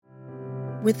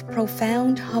With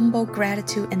profound, humble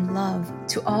gratitude and love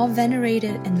to all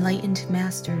venerated enlightened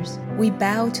masters, we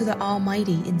bow to the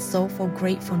Almighty in soulful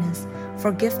gratefulness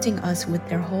for gifting us with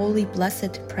their holy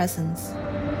blessed presence.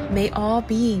 May all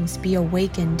beings be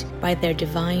awakened by their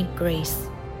divine grace.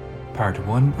 Part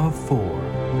 1 of 4.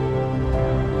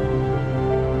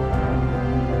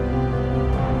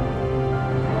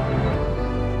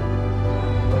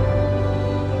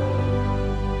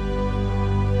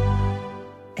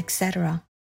 Etc.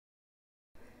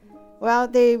 Well,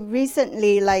 they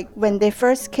recently, like when they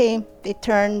first came, they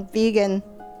turned vegan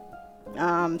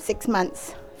 6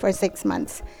 months, for 6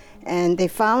 months. And they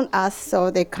found us, so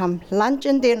they come lunch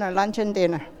and dinner.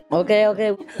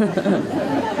 Okay.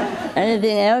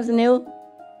 Anything else new?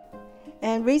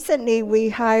 And recently we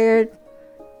hired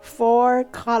 4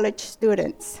 college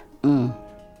students.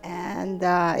 And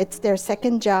it's their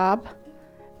second job,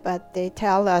 but they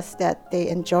tell us that they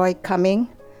enjoy coming.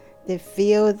 They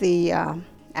feel the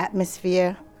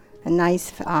atmosphere, a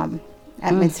nice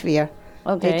atmosphere.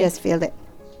 Okay. They just feel it.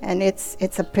 And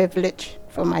it's a privilege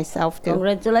for myself too.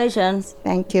 Congratulations.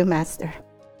 Thank you, Master.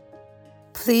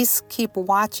 Please keep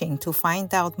watching to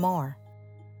find out more.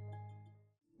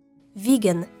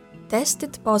 Vegan,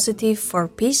 tested positive for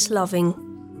peace-loving.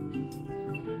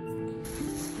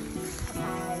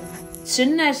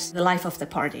 Sunna is the life of the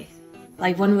party.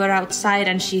 Like when we're outside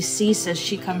and she sees us,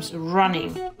 she comes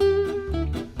running.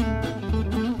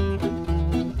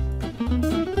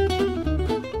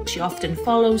 She often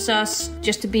follows us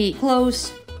just to be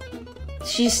close.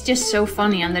 She's just so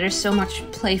funny and there is so much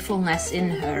playfulness in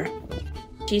her.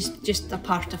 She's just a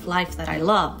part of life that I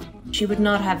love. She would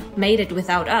not have made it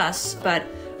without us, but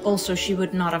also she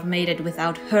would not have made it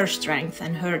without her strength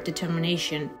and her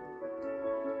determination.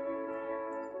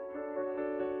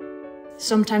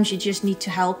 Sometimes you just need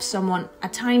to help someone a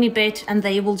tiny bit and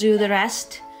they will do the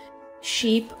rest.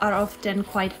 Sheep are often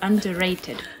quite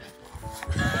underrated.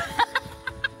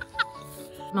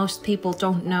 Most people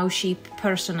don't know sheep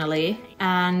personally,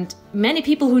 and many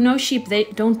people who know sheep, they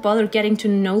don't bother getting to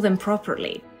know them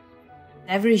properly.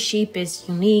 Every sheep is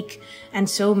unique, and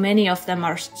so many of them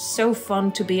are so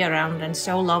fun to be around and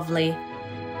so lovely.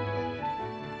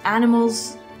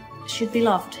 Animals should be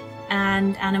loved,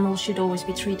 and animals should always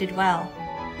be treated well.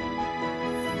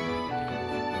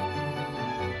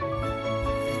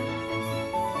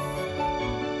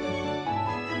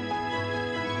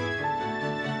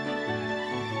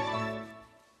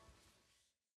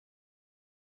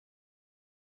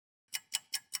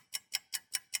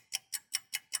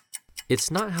 It's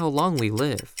not how long we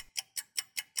live.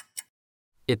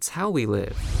 It's how we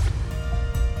live.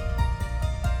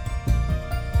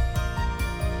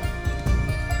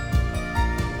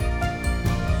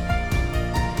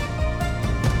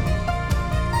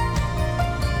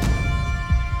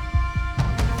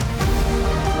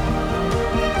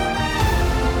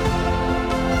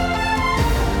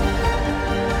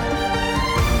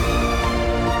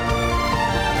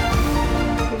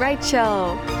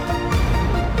 Rachel.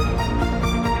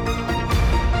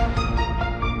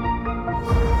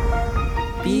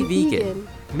 Be vegan.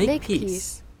 Make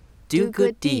peace. Do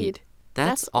good deed.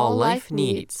 That's all life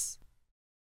needs.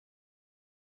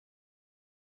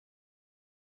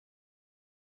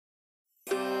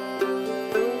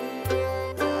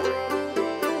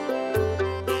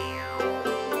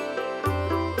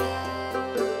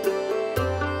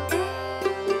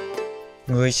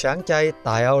 Người sáng chay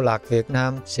tại Âu Lạc Việt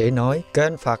Nam sẽ nói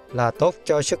kênh Phật là tốt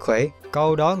cho sức khỏe.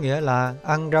 Câu đó nghĩa là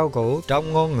ăn rau củ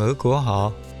trong ngôn ngữ của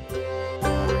họ.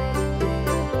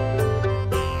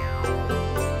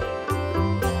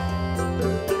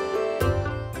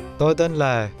 Tôi tên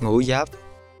là Ngũ Giáp,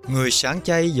 người sáng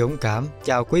chay dũng cảm.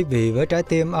 Chào quý vị với trái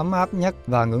tim ấm áp nhất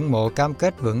và ngưỡng mộ cam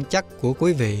kết vững chắc của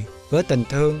quý vị với tình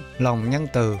thương, lòng nhân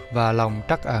từ và lòng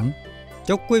trắc ẩn.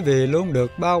 Chúc quý vị luôn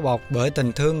được bao bọc bởi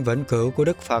tình thương vĩnh cửu của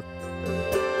Đức Phật.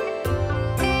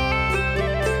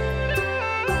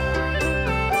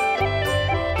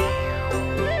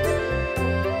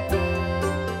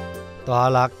 Tọa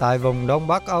lạc tại vùng Đông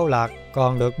Bắc Âu Lạc,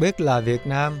 còn được biết là Việt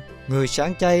Nam. Người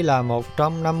sáng chay là một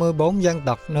trong 54 dân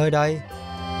tộc nơi đây.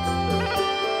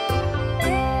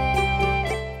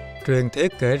 Truyền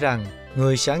thuyết kể rằng,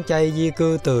 người sáng chay di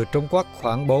cư từ Trung Quốc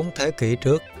khoảng 4 thế kỷ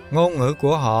trước. Ngôn ngữ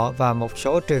của họ và một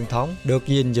số truyền thống được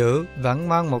gìn giữ vẫn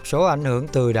mang một số ảnh hưởng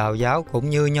từ Đạo giáo cũng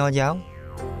như Nho giáo.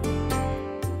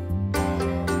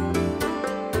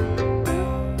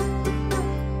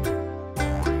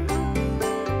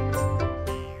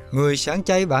 Người sáng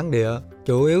chay bản địa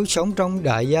chủ yếu sống trong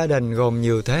đại gia đình gồm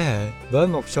nhiều thế hệ, với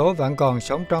một số vẫn còn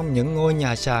sống trong những ngôi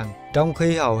nhà sàn, trong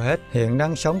khi hầu hết hiện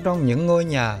đang sống trong những ngôi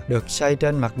nhà được xây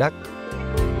trên mặt đất.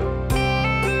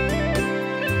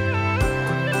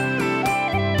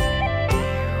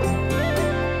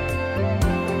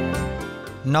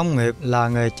 Nông nghiệp là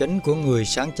nghề chính của người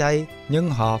Sáng Chay, nhưng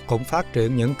họ cũng phát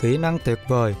triển những kỹ năng tuyệt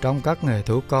vời trong các nghề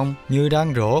thủ công như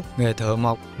đan rổ, nghề thợ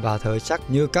mộc và thợ sắt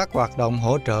như các hoạt động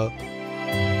hỗ trợ.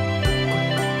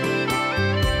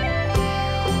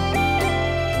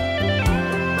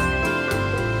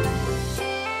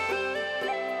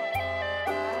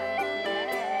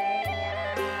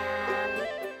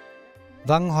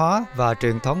 Văn hóa và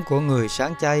truyền thống của người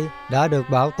Sáng Chay đã được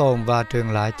bảo tồn và truyền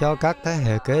lại cho các thế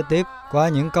hệ kế tiếp qua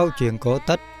những câu chuyện cổ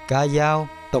tích, ca dao,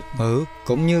 tục ngữ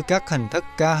cũng như các hình thức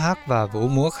ca hát và vũ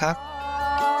múa khác.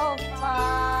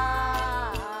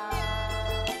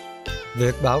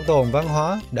 Việc bảo tồn văn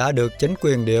hóa đã được chính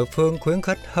quyền địa phương khuyến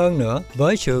khích hơn nữa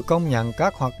với sự công nhận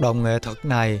các hoạt động nghệ thuật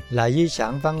này là di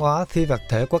sản văn hóa phi vật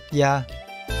thể quốc gia.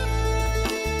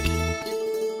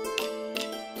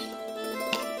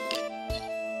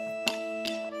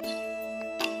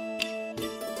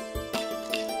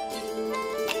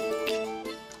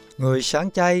 Người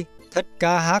Sáng Chay thích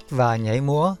ca hát và nhảy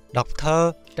múa, đọc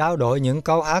thơ, trao đổi những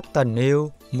câu hát tình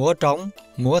yêu, múa trống,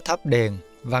 múa thắp đèn,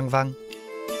 vân vân.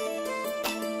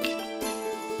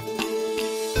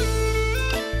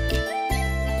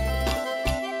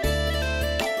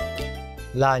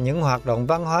 Là những hoạt động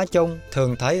văn hóa chung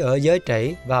thường thấy ở giới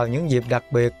trẻ vào những dịp đặc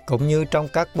biệt cũng như trong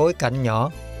các bối cảnh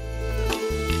nhỏ.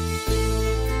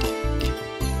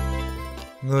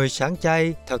 Người Sáng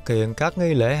Chay thực hiện các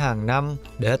nghi lễ hàng năm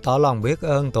để tỏ lòng biết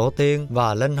ơn tổ tiên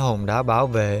và linh hồn đã bảo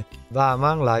vệ và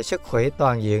mang lại sức khỏe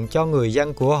toàn diện cho người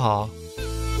dân của họ.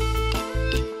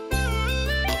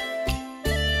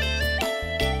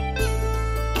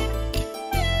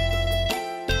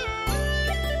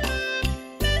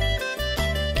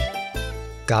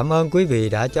 Cảm ơn quý vị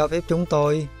đã cho phép chúng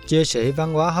tôi chia sẻ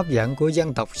văn hóa hấp dẫn của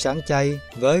dân tộc Sáng Chay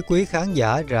với quý khán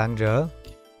giả rạng rỡ.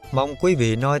 Mong quý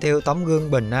vị noi theo tấm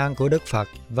gương bình an của Đức Phật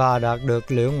và đạt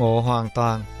được liễu ngộ hoàn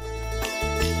toàn.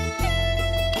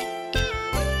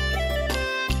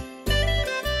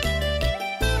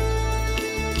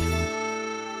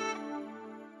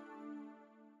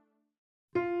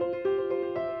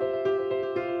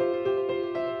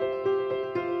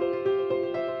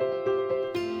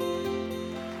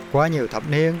 Qua nhiều thập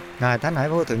niên, Ngài Thánh Hải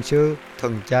Vô Thượng Sư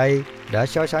Thuần Chay đã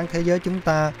soi sáng thế giới chúng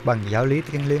ta bằng giáo lý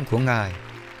thiêng liêng của Ngài.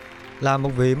 Là một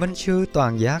vị minh sư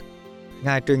toàn giác,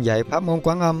 Ngài truyền dạy pháp môn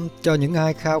Quán Âm cho những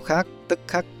ai khao khát tức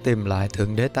khắc tìm lại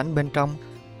Thượng Đế tánh bên trong,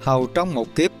 hầu trong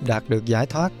một kiếp đạt được giải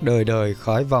thoát đời đời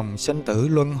khỏi vòng sinh tử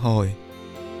luân hồi.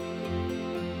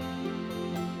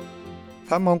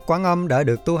 Pháp môn Quán Âm đã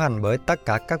được tu hành bởi tất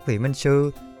cả các vị minh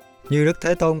sư như Đức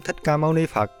Thế Tôn Thích Ca Mâu Ni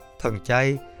Phật Thuần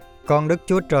Chay, con Đức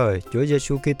Chúa Trời Chúa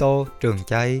Giêsu Kitô Trường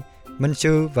Chay, minh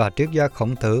sư và triết gia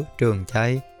Khổng Tử Trường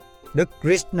Chay, Đức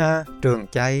Krishna Trường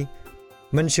Chay,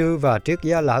 minh sư và triết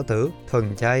gia Lão Tử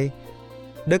Thuần Chay,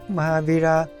 Đức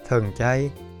Mahavira Thuần Chay,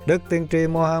 Đức Tiên tri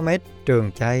Mohammed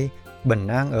Trường Chay, bình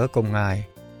an ở cùng Ngài,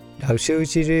 Đạo sư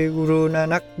Sri Guru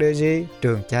Nanak Dev Ji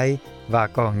Trường Chay và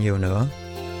còn nhiều nữa.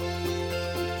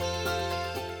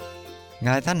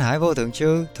 Ngài Thánh Hải Vô Thượng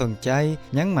Sư Thuần Chay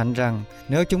nhấn mạnh rằng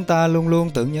nếu chúng ta luôn luôn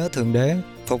tưởng nhớ Thượng Đế,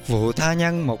 phục vụ tha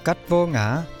nhân một cách vô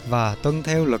ngã và tuân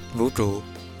theo luật vũ trụ,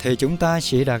 thì chúng ta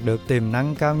sẽ đạt được tiềm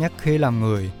năng cao nhất khi làm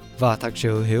người và thật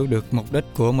sự hiểu được mục đích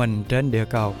của mình trên địa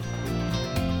cầu.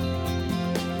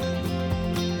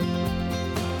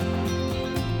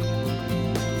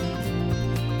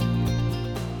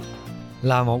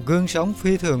 Là một gương sống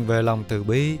phi thường về lòng từ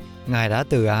bi, Ngài đã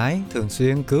từ ái, thường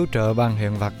xuyên cứu trợ bằng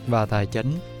hiện vật và tài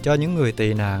chính cho những người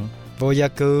tị nạn, vô gia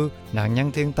cư, nạn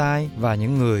nhân thiên tai và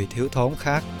những người thiếu thốn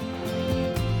khác.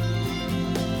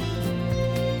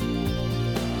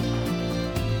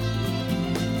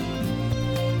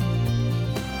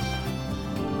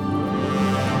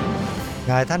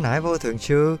 Ngài Thánh Hải Vô Thượng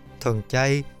Sư Thuần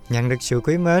Chay nhận được sự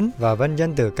quý mến và vinh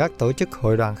danh từ các tổ chức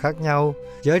hội đoàn khác nhau,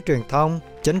 giới truyền thông,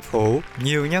 chính phủ,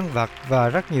 nhiều nhân vật và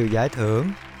rất nhiều giải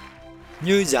thưởng.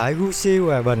 Như giải Gucci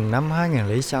Hòa Bình năm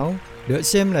 2006, được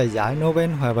xem là giải Nobel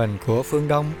Hòa Bình của phương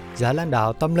Đông, giải lãnh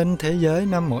đạo tâm linh thế giới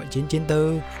năm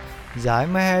 1994, giải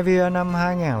Mahavir năm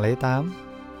 2008.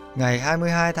 Ngày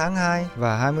 22 tháng 2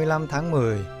 và 25 tháng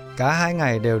 10, cả hai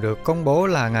ngày đều được công bố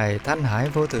là ngày Thánh Hải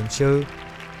Vô Thượng Sư,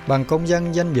 bằng công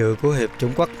dân danh dự của Hiệp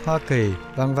chủng quốc Hoa Kỳ,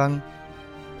 vân vân.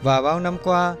 Và bao năm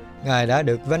qua, Ngài đã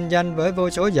được vinh danh với vô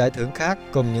số giải thưởng khác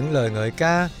cùng những lời ngợi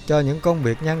ca cho những công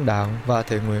việc nhân đạo và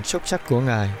thiện nguyện xuất sắc của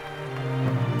Ngài.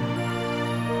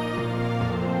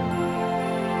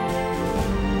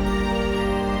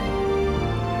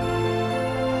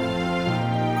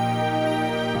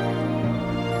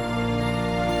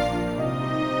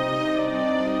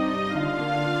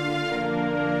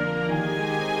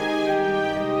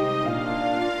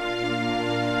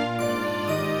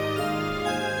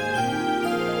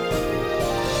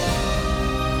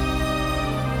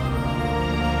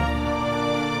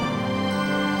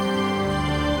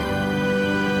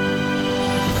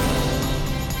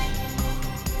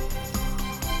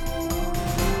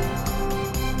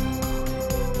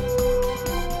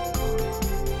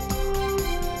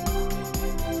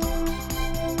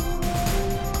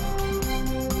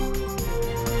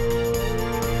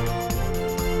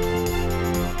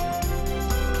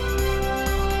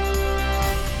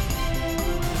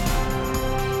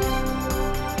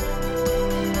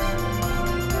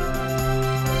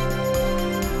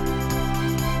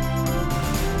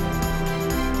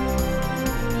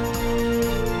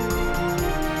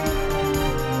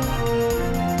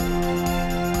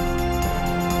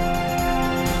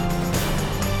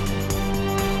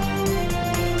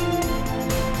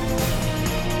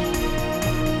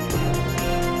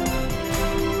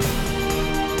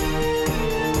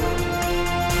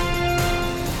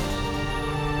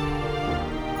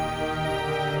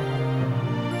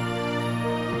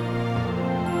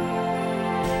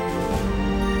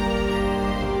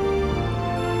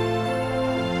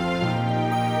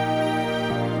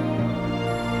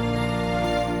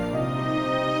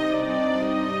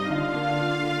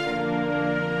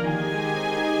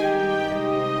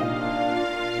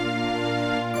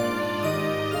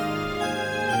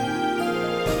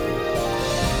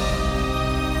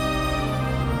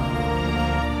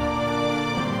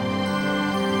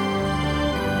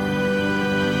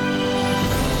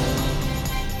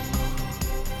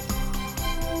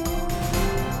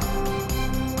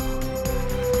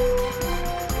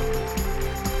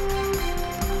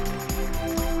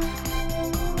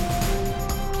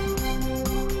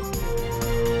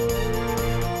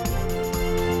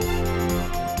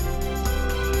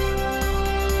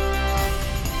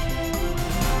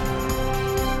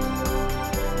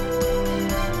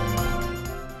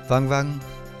 Vân vân.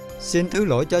 Xin thứ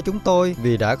lỗi cho chúng tôi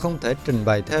vì đã không thể trình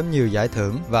bày thêm nhiều giải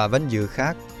thưởng và vinh dự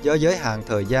khác do giới hạn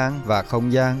thời gian và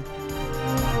không gian.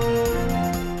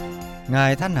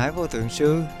 Ngài Thánh Hải Vô Thượng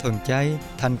Sư Thuần Chay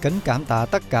thành kính cảm tạ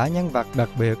tất cả nhân vật đặc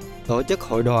biệt, tổ chức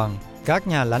hội đoàn, các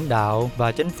nhà lãnh đạo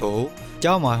và chính phủ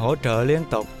cho mọi hỗ trợ liên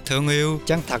tục, thương yêu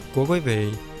chân thật của quý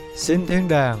vị. Xin thiên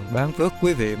đàng ban phước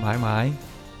quý vị mãi mãi.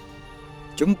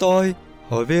 Chúng tôi,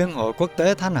 hội viên Hội Quốc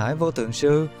tế Thánh Hải Vô Thượng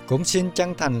Sư, cũng xin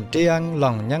chân thành tri ân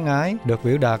lòng nhân ái được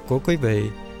biểu đạt của quý vị.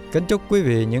 Kính chúc quý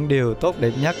vị những điều tốt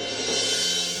đẹp nhất.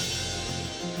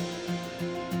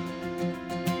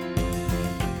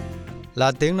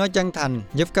 Là tiếng nói chân thành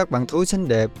giúp các bạn thú xinh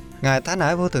đẹp, Ngài Thánh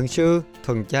Hải Vô Thượng Sư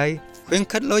Thuần Chay khuyến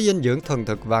khích lối dinh dưỡng thuần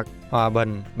thực vật, hòa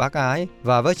bình, bác ái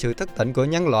và với sự thức tỉnh của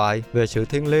nhân loại về sự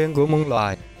thiêng liêng của muôn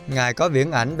loài. Ngài có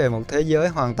viễn ảnh về một thế giới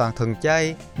hoàn toàn thuần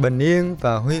chay, bình yên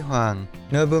và huy hoàng,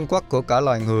 nơi vương quốc của cả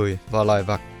loài người và loài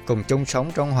vật cùng chung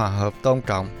sống trong hòa hợp tôn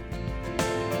trọng.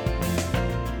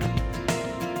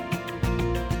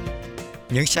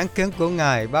 Những sáng kiến của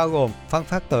Ngài bao gồm phân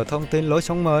phát tờ thông tin lối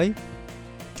sống mới,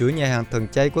 chuỗi nhà hàng thuần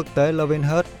chay quốc tế Loving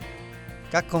Heart,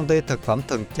 các công ty thực phẩm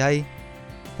thuần chay,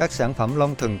 các sản phẩm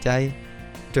lông thuần chay,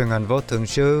 truyền hình vô thượng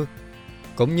sư,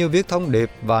 cũng như viết thông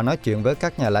điệp và nói chuyện với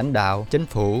các nhà lãnh đạo, chính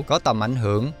phủ có tầm ảnh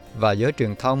hưởng và giới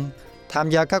truyền thông, tham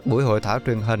gia các buổi hội thảo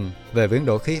truyền hình về biến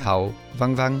đổi khí hậu,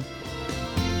 vân vân.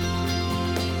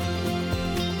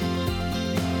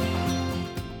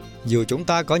 Dù chúng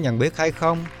ta có nhận biết hay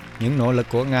không, những nỗ lực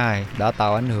của Ngài đã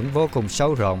tạo ảnh hưởng vô cùng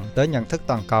sâu rộng tới nhận thức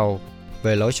toàn cầu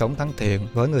về lối sống thân thiện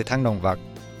với người thân động vật.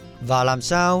 Và làm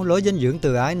sao lối dinh dưỡng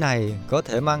từ ái này có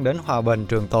thể mang đến hòa bình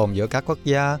trường tồn giữa các quốc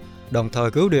gia, đồng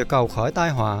thời cứu địa cầu khỏi tai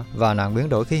họa và nạn biến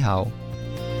đổi khí hậu.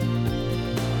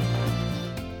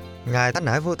 Ngài Thánh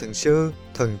Hải Vô Thượng Sư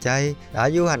Thuần Chay đã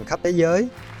du hành khắp thế giới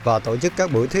và tổ chức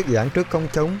các buổi thuyết giảng trước công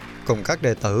chúng cùng các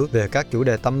đệ tử về các chủ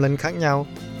đề tâm linh khác nhau.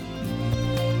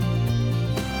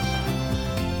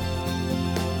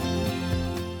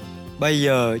 Bây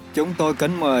giờ, chúng tôi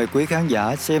kính mời quý khán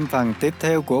giả xem phần tiếp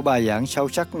theo của bài giảng sâu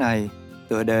sắc này,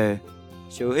 tựa đề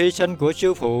Sự hy sinh của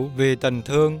sư phụ vì tình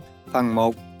thương, phần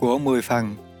 1 của 10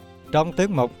 phần, trong tiết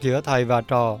mục giữa thầy và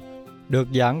trò, được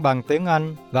giảng bằng tiếng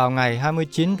Anh vào ngày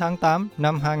 29 tháng 8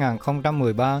 năm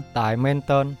 2013 tại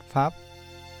Menton, Pháp.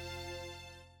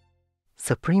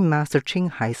 Supreme Master Ching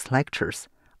Hai's lectures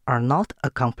are not a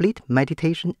complete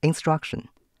meditation instruction.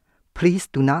 Please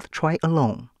do not try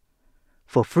alone.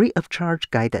 For free of charge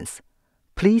guidance,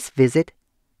 please visit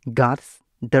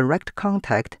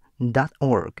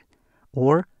godsdirectcontact.org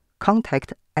or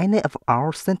contact any of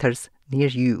our centers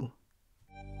near you.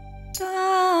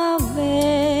 Ta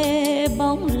về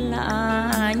bóng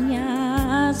lạ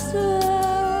nhà xưa,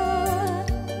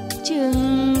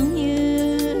 chừng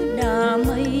như đã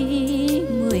mấy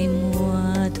 10 mùa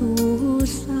thu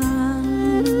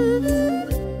sang,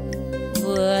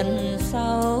 vườn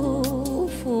sau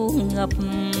phủ ngập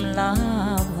lá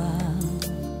vàng,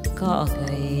 cỏ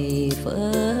gầy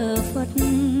phơ phất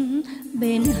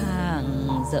bên hàng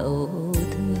dậu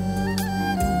thương.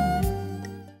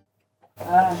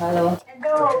 Hello.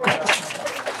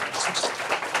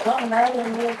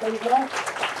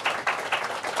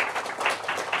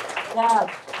 Yeah.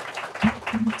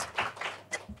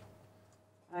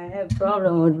 I have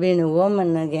problem with being a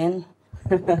woman again.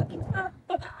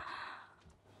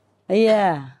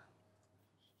 Yeah.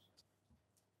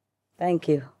 Thank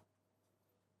you.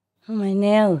 Oh, my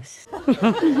nails.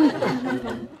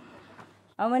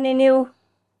 How many new?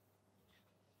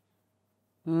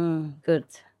 Good.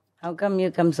 How come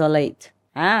you come so late?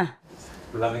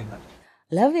 Loving Hood.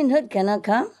 Loving Hood cannot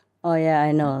come? Oh, yeah,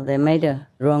 I know. They made a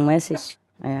wrong message.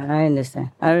 Yeah, I understand.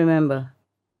 I remember.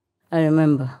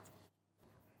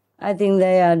 I think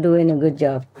they are doing a good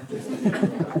job.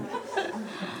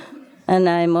 And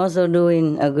I'm also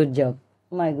doing a good job.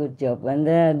 My good job. And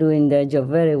they are doing their job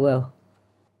very well.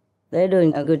 They're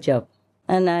doing a good job.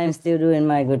 And I'm still doing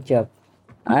my good job.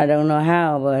 I don't know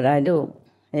how, but I do.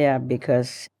 Yeah,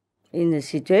 because in the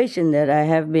situation that I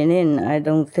have been in, I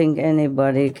don't think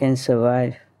anybody can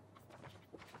survive.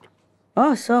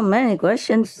 Oh, so many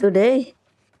questions today.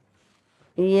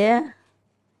 Yeah?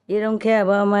 You don't care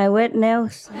about my wet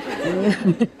nails?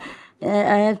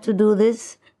 I have to do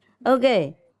this?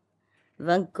 Okay.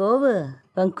 Vancouver,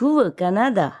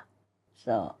 Canada.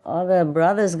 So all the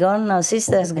brothers gone, now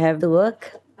sisters have to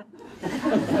work.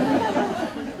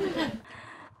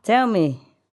 Tell me.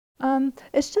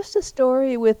 It's just a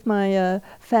story with my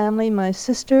family, my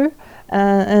sister,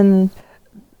 and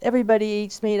everybody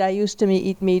eats meat. I used to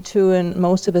eat meat too, and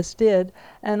most of us did.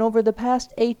 And over the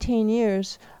past 18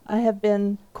 years, I have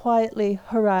been quietly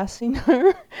harassing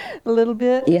her a little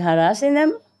bit. You harassing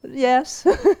them? Yes.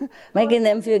 Making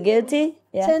them feel guilty?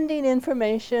 Yeah. Sending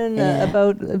information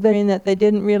about something that they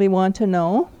didn't really want to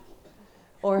know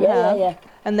or have,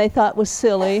 and they thought was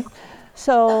silly.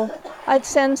 So I'd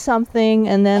send something,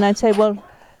 and then I'd say, well,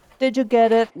 did you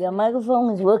get it? Your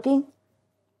microphone is working?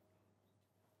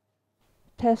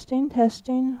 Testing,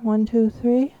 1, 2,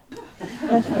 3.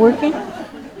 That's working?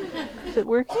 Is it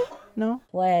working? No?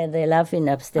 Why are they laughing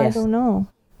upstairs? I don't know.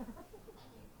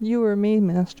 You or me,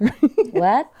 Master.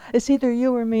 What? It's either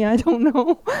you or me, I don't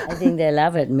know. I think they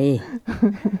laugh at me.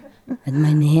 At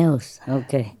my nails.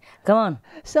 Okay. Come on.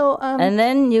 So, and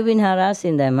then you've been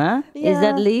harassing them, huh? Yeah. Is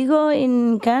that legal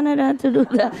in Canada to do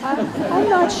that? I'm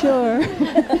not sure.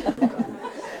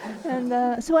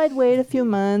 And so I'd wait a few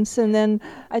months, and then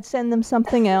I'd send them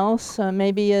something else,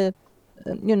 maybe a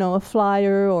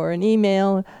flyer or an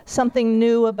email, something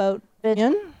new about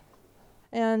vision.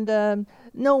 And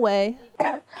no way.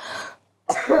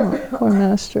 Poor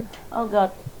Master. Oh,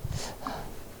 God.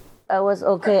 I was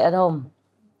okay at home.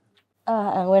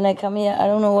 And when I come here, I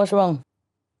don't know what's wrong.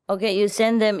 Okay, you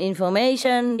send them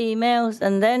information, emails,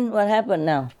 and then what happened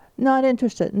now? Not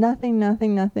interested. Nothing. And,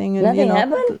 Nothing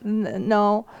happened?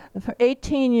 No. For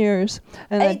 18 years.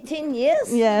 And 18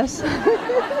 years? Yes.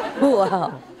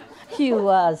 Wow. You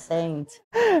are a saint.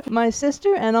 My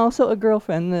sister and also a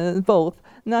girlfriend, both.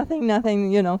 Nothing,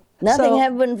 Nothing so,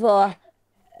 happened for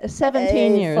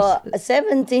 17 years. For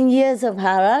 17 years of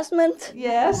harassment?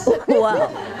 Yes.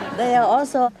 Wow. They are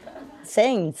also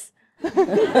saints.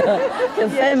 A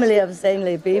family of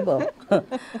saintly people.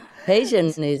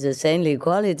 Patience is a saintly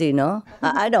quality, no?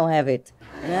 I don't have it.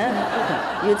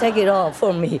 Yeah? You take it all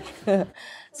from me.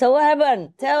 So what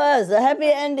happened? Tell us, a happy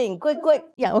ending, quick.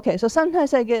 Yeah, okay, so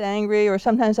sometimes I get angry, or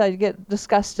sometimes I'd get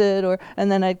disgusted,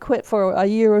 and then I'd quit for a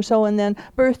year or so, and then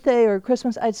birthday or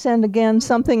Christmas, I'd send again,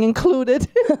 something included.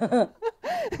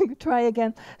 Try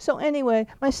again. So anyway,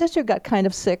 my sister got kind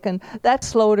of sick, and that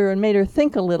slowed her and made her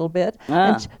think a little bit.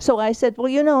 And so I said, well,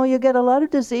 you get a lot of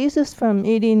diseases from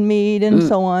eating meat and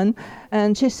so on.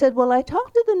 And she said, well, I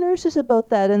talked to the nurses about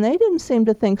that, and they didn't seem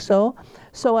to think so.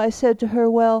 So I said to her,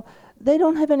 well, they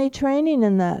don't have any training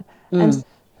in that. And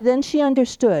then she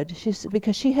understood,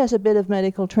 because she has a bit of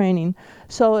medical training.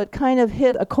 So it kind of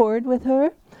hit a chord with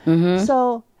her. Mm-hmm.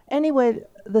 So anyway,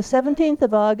 the 17th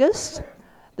of August,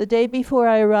 the day before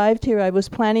I arrived here, I was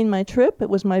planning my trip. It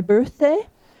was my birthday.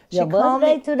 Your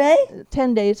birthday today?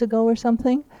 10 days ago or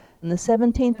something. On the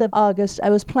 17th of August, I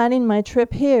was planning my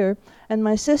trip here, and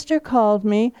my sister called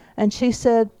me, and she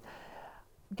said,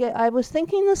 I was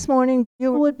thinking this morning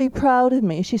you would be proud of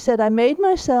me. She said, I made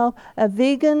myself a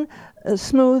vegan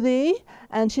smoothie,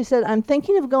 and she said, I'm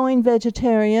thinking of going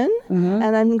vegetarian,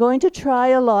 and I'm going to try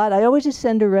a lot. I always just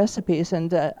send her recipes,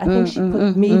 and I think she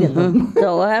put meat in them.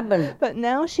 So what happened? But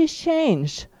now she's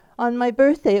changed. On my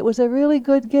birthday, it was a really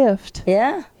good gift.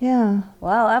 Yeah? Yeah.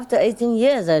 Wow, after 18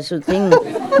 years, I should think.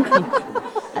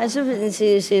 I should think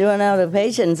she ran out of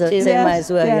patience, so she said, might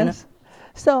as well, you know.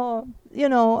 So,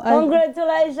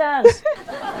 Congratulations!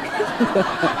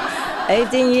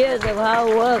 18 years of hard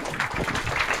work.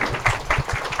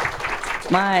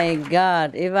 My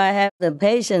God, if I have the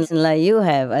patience like you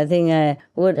have, I think I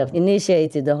would have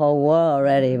initiated the whole war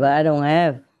already, but I don't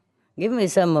have. Give me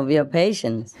some of your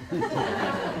patience.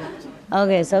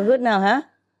 Okay, so good now, huh?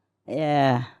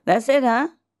 Yeah, that's it, huh?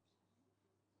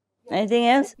 Anything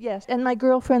else? Yes, and my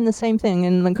girlfriend, the same thing.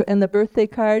 In the birthday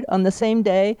card on the same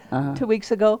day, 2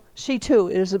 weeks ago, she too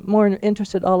is more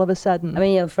interested all of a sudden. I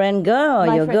mean, your friend girl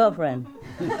or your girlfriend?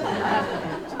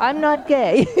 I'm not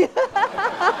gay.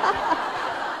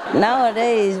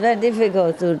 Nowadays, it's very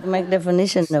difficult to make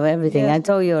definition of everything. Yes. I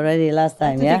told you already last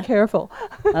time, yeah? Be careful.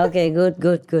 Okay, good,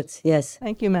 yes.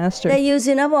 Thank you, Master. They're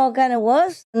using up all kind of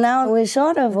words. Now we're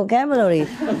short of vocabulary.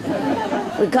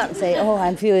 We can't say, oh,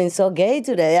 I'm feeling so gay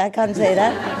today. I can't say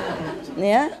that.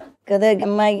 Yeah? Because they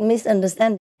might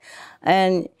misunderstand.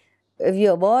 And if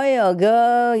you're a boy or a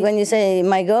girl, when you say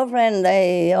my girlfriend,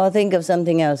 they all think of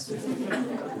something else.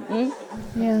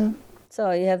 Yeah.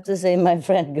 So you have to say my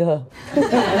friend girl.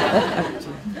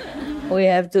 We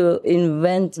have to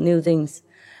invent new things.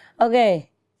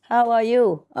 Okay, how are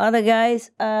you? Other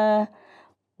guys,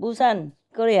 Busan,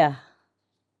 Korea.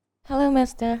 Hello,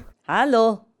 Master.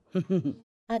 Hello.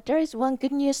 There is one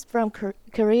good news from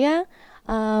Korea.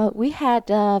 We had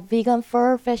a vegan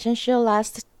fur fashion show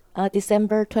last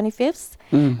December 25th,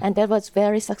 and that was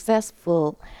very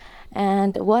successful.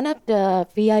 And one of the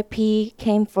VIP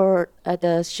came for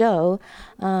the show.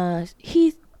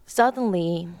 He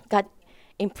suddenly got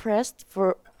impressed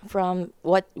from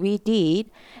what we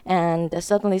did, and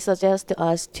suddenly suggested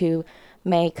us to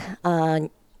make a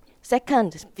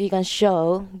second vegan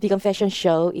fashion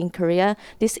show in Korea.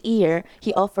 This year,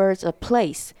 he offers a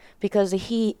place because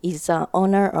he is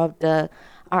owner of the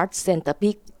art center,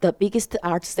 the biggest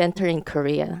art center in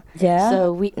Korea. Yeah.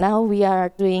 So we are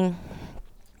doing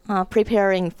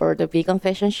preparing for the vegan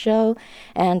fashion show,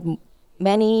 and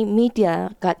many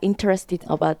media got interested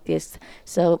about this.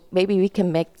 So maybe we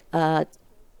can make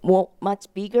much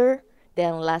bigger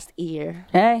than last year.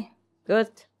 Hey,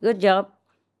 good job.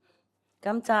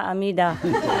 감사합니다.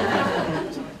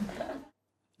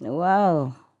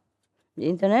 Wow,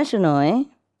 international, eh?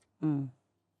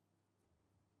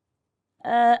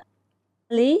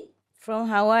 Lee from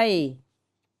Hawaii,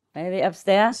 maybe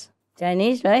upstairs.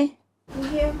 Chinese, right?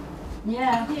 Here.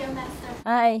 Yeah. Here, Master.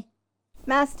 Hi.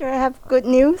 Master, I have good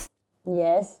news.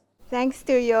 Yes. Thanks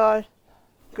to your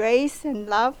grace and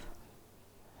love,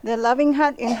 the Loving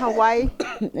Hut in Hawaii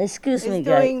Excuse me, is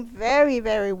guys. doing very,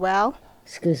 very well.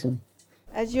 Excuse me.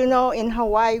 As you know, in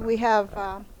Hawaii, we have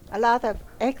a lot of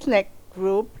ethnic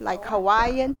group like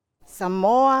Hawaiian,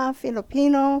 Samoa,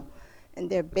 Filipino, and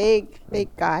they're big,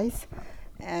 big guys.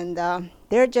 And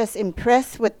they're just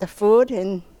impressed with the food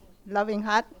in Loving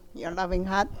Hut, your Loving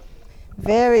Hut.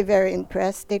 Very, very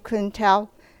impressed. They couldn't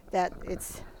tell that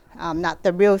it's not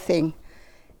the real thing.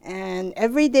 And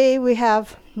every day we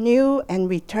have new and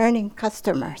returning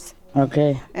customers.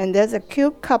 Okay. And there's a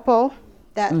cute couple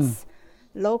that's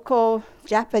local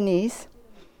Japanese.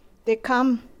 They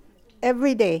come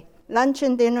every day, lunch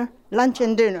and dinner, lunch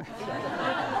and dinner.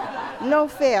 No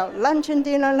fail, lunch and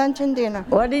dinner, lunch and dinner.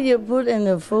 What did you put in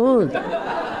the food?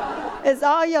 It's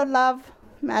all your love,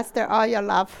 Master, all your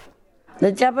love.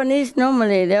 The Japanese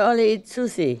normally they only eat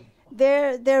sushi.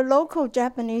 They're local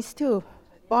Japanese too,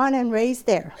 born and raised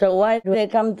there. So why do they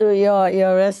come to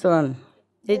your restaurant?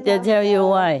 Did they tell you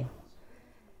why?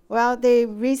 Well, they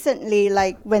recently,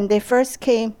 like when they first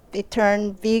came, they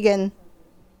turned vegan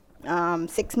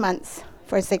 6 months,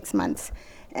 for 6 months.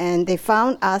 And they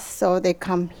found us, so they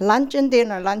come lunch and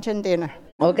dinner, lunch and dinner.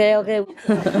 Okay.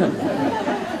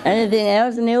 Anything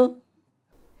else new?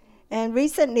 And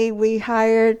recently we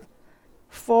hired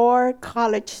 4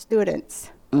 college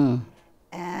students.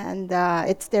 And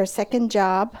it's their second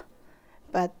job,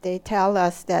 but they tell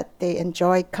us that they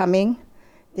enjoy coming.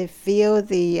 They feel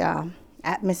the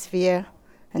atmosphere,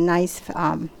 a nice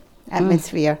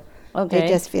atmosphere. Okay. They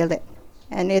just feel it.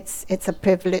 And it's a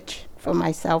privilege for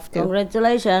myself too.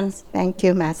 Congratulations. Thank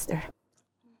you, Master.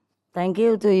 Thank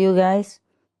you to you guys.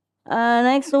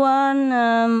 Next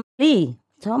one, Lee.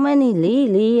 So many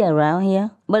Lee around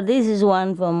here. But this is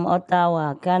one from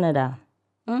Ottawa, Canada.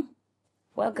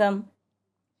 Welcome.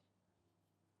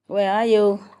 Where are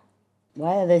you?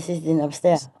 Why are they sitting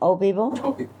upstairs? Old people?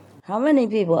 Old people. How many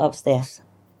people upstairs?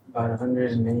 About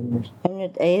 180.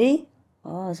 180?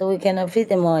 Oh, so we cannot fit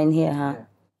them all in here, huh?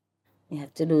 You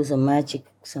have to do some magic,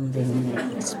 something,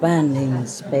 expanding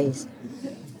space.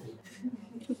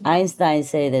 Einstein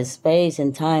said that space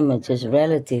and time are just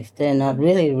relative. They're not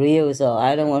really real, so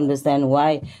I don't understand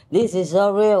why this is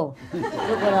so real. Look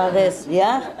at all this,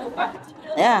 yeah?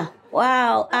 Yeah,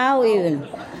 wow, ow even.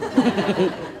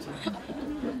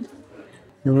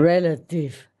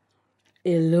 Relative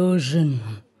illusion.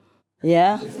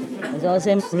 Yeah, it's all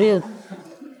seems real.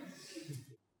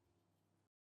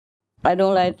 I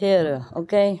don't like theater,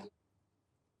 okay?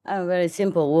 I'm a very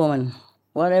simple woman.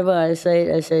 Whatever I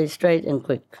say straight and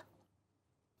quick.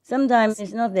 Sometimes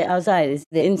it's not the outside, it's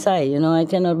the inside, I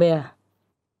cannot bear.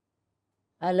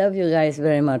 I love you guys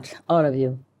very much, all of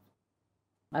you.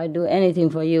 I do anything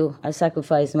for you. I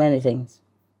sacrifice many things.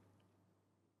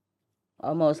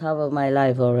 Almost half of my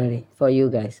life already for you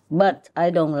guys. But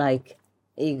I don't like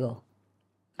ego.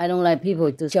 I don't like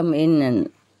people to jump in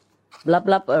and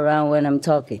blab around when I'm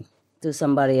talking to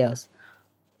somebody else.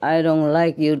 I don't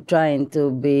like you trying to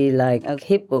be like a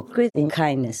hypocrite in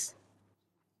kindness.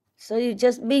 So you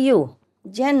just be you,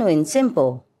 genuine,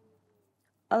 simple.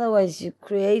 Otherwise you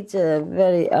create a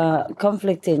very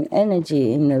conflicting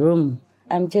energy in the room.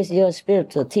 I'm just your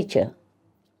spiritual teacher.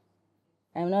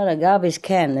 I'm not a garbage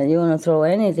can that you want to throw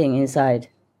anything inside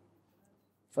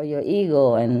for your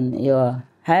ego and your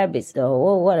habits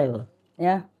or whatever,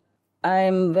 yeah?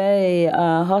 I'm very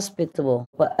hospitable,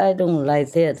 but I don't like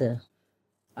theater.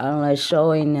 I don't like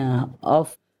showing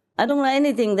off. I don't like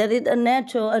anything that is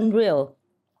unnatural, unreal,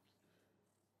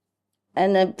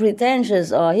 and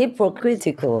pretentious or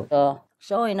hypocritical or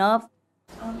showing off.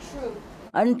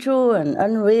 Untrue and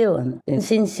unreal and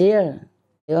insincere.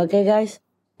 You okay, guys?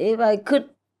 If I could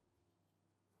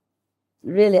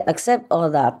really accept all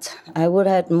that, I would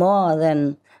have more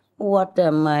than what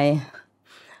my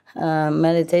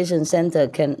meditation center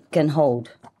can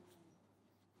hold.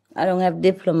 I don't have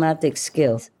diplomatic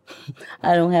skills.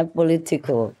 I don't have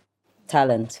political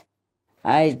talent.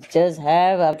 I just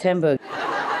have a temper.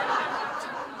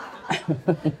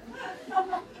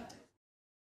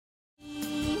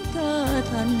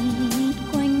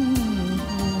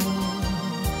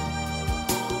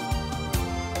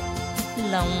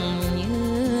 Lòng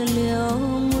như liễu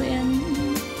nguyện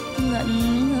ngẩn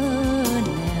ngơ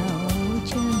nẻo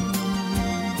chân,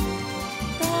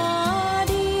 ta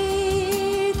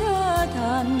đi thơ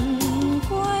thẩn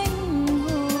quanh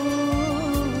hồ.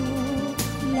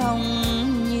 Lòng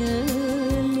như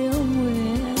liễu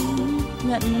nguyện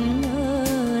ngẩn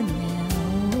ngơ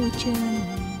nẻo chân.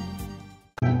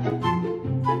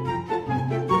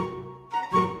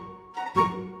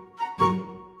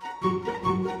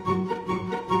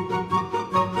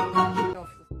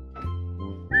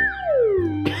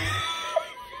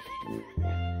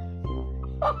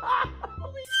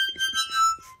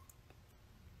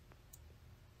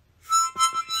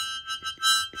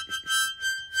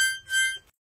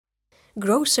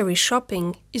 Grocery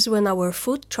shopping is when our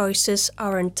food choices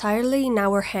are entirely in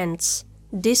our hands.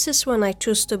 This is when I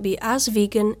choose to be as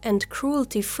vegan and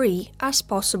cruelty-free as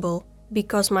possible,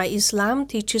 because my Islam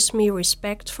teaches me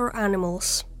respect for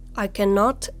animals. I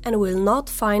cannot and will not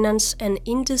finance an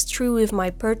industry with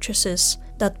my purchases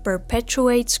that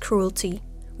perpetuates cruelty.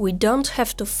 We don't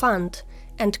have to fund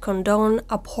and condone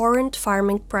abhorrent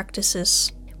farming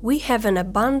practices. We have an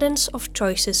abundance of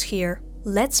choices here.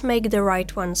 Let's make the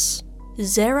right ones.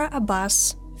 Zara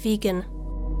Abbas, vegan.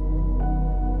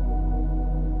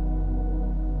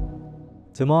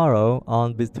 Tomorrow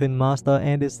on Between Master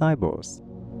and Disciples.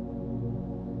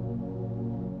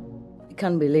 I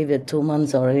can't believe it, 2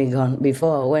 months already gone.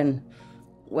 Before,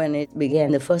 when it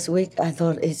began, the first week, I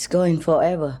thought it's going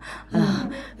forever.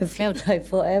 It felt like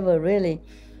forever, really.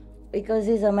 Because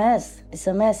it's a mess. It's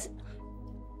a mess.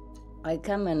 I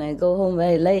come and I go home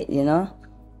very late, you know.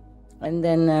 And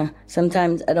then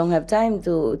sometimes I don't have time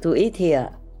to eat here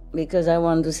because I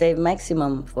want to save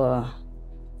maximum for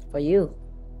you.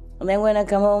 And then when I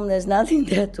come home, there's nothing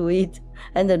there to eat.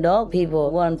 And the dog people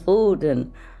want food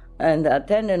and the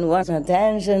attendant wants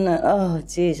attention. Oh,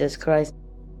 Jesus Christ.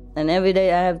 And every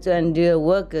day I have to endure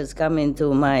workers coming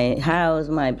to my house,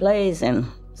 my place, and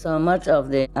so much of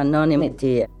the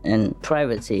anonymity and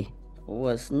privacy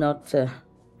was not...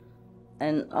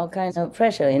 and all kinds of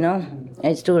pressure, you know.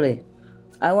 It's truly.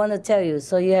 I want to tell you,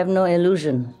 so you have no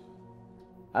illusion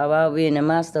about being a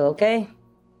master, okay?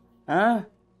 Huh?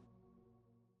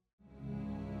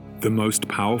 The most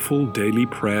powerful daily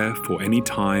prayer for any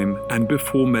time and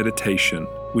before meditation,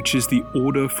 which is the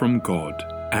order from God,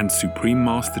 and Supreme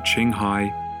Master Ching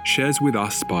Hai shares with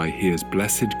us by His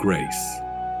blessed grace.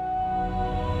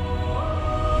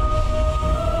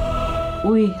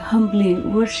 We humbly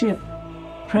worship,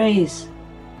 praise,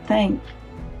 thank,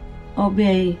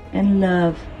 obey, and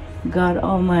love God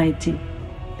Almighty,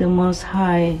 the Most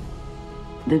High,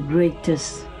 the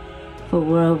greatest, for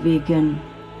world vegan,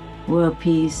 world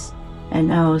peace,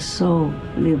 and our soul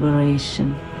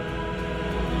liberation.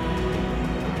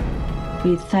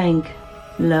 We thank,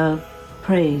 love,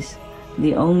 praise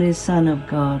the only Son of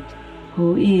God,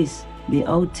 who is the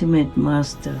ultimate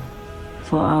Master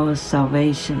for our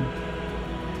salvation.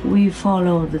 We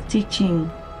follow the teaching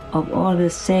of all the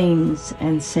saints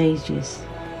and sages.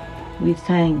 We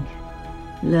thank,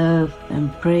 love,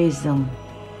 and praise them,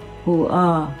 who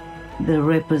are the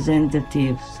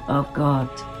representatives of God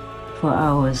for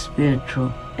our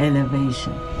spiritual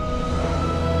elevation.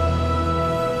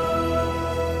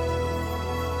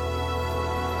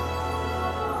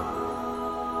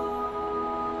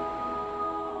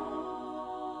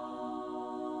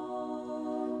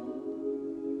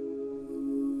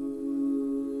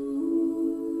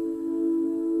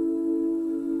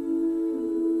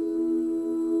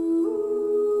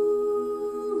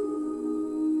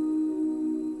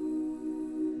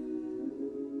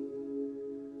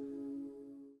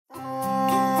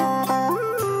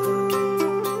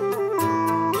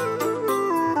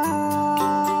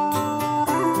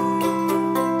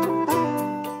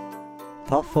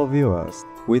 Thoughtful viewers,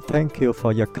 we thank you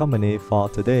for your company for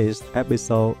today's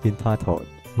episode entitled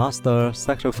Master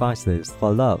Sacrifices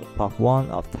for Love, Part 1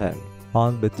 of 10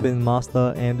 on Between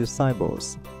Master and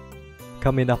Disciples.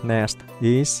 Coming up next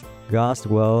is God's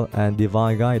Will and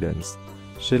Divine Guidance,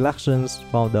 selections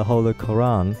from the Holy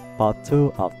Quran, Part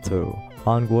 2 of 2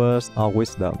 on Words of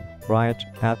Wisdom, right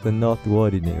at the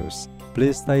Noteworthy News.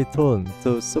 Please stay tuned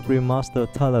to Supreme Master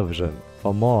Television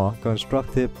for more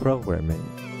constructive programming.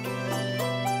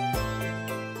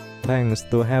 Thanks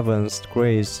to Heaven's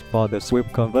grace for the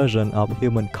swift conversion of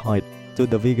humankind to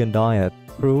the vegan diet,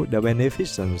 through the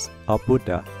beneficence of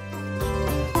Buddha.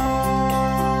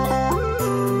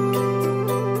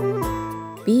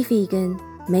 Be vegan,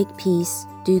 make peace,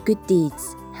 do good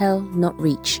deeds, hell not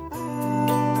reach.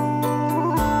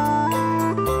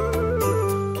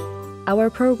 Our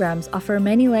programs offer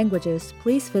many languages.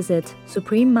 Please visit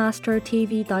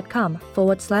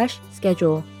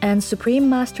suprememastertv.com/schedule and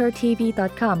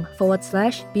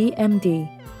suprememastertv.com/BMD.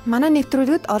 Манай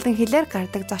нэвтрүүлгүүд олон хэлээр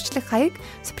гардаг зочлог хаяг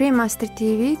Supreme Master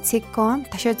TV.com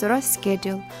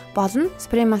 /schedule болон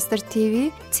Supreme Master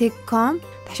TV.com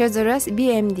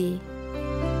 /BMD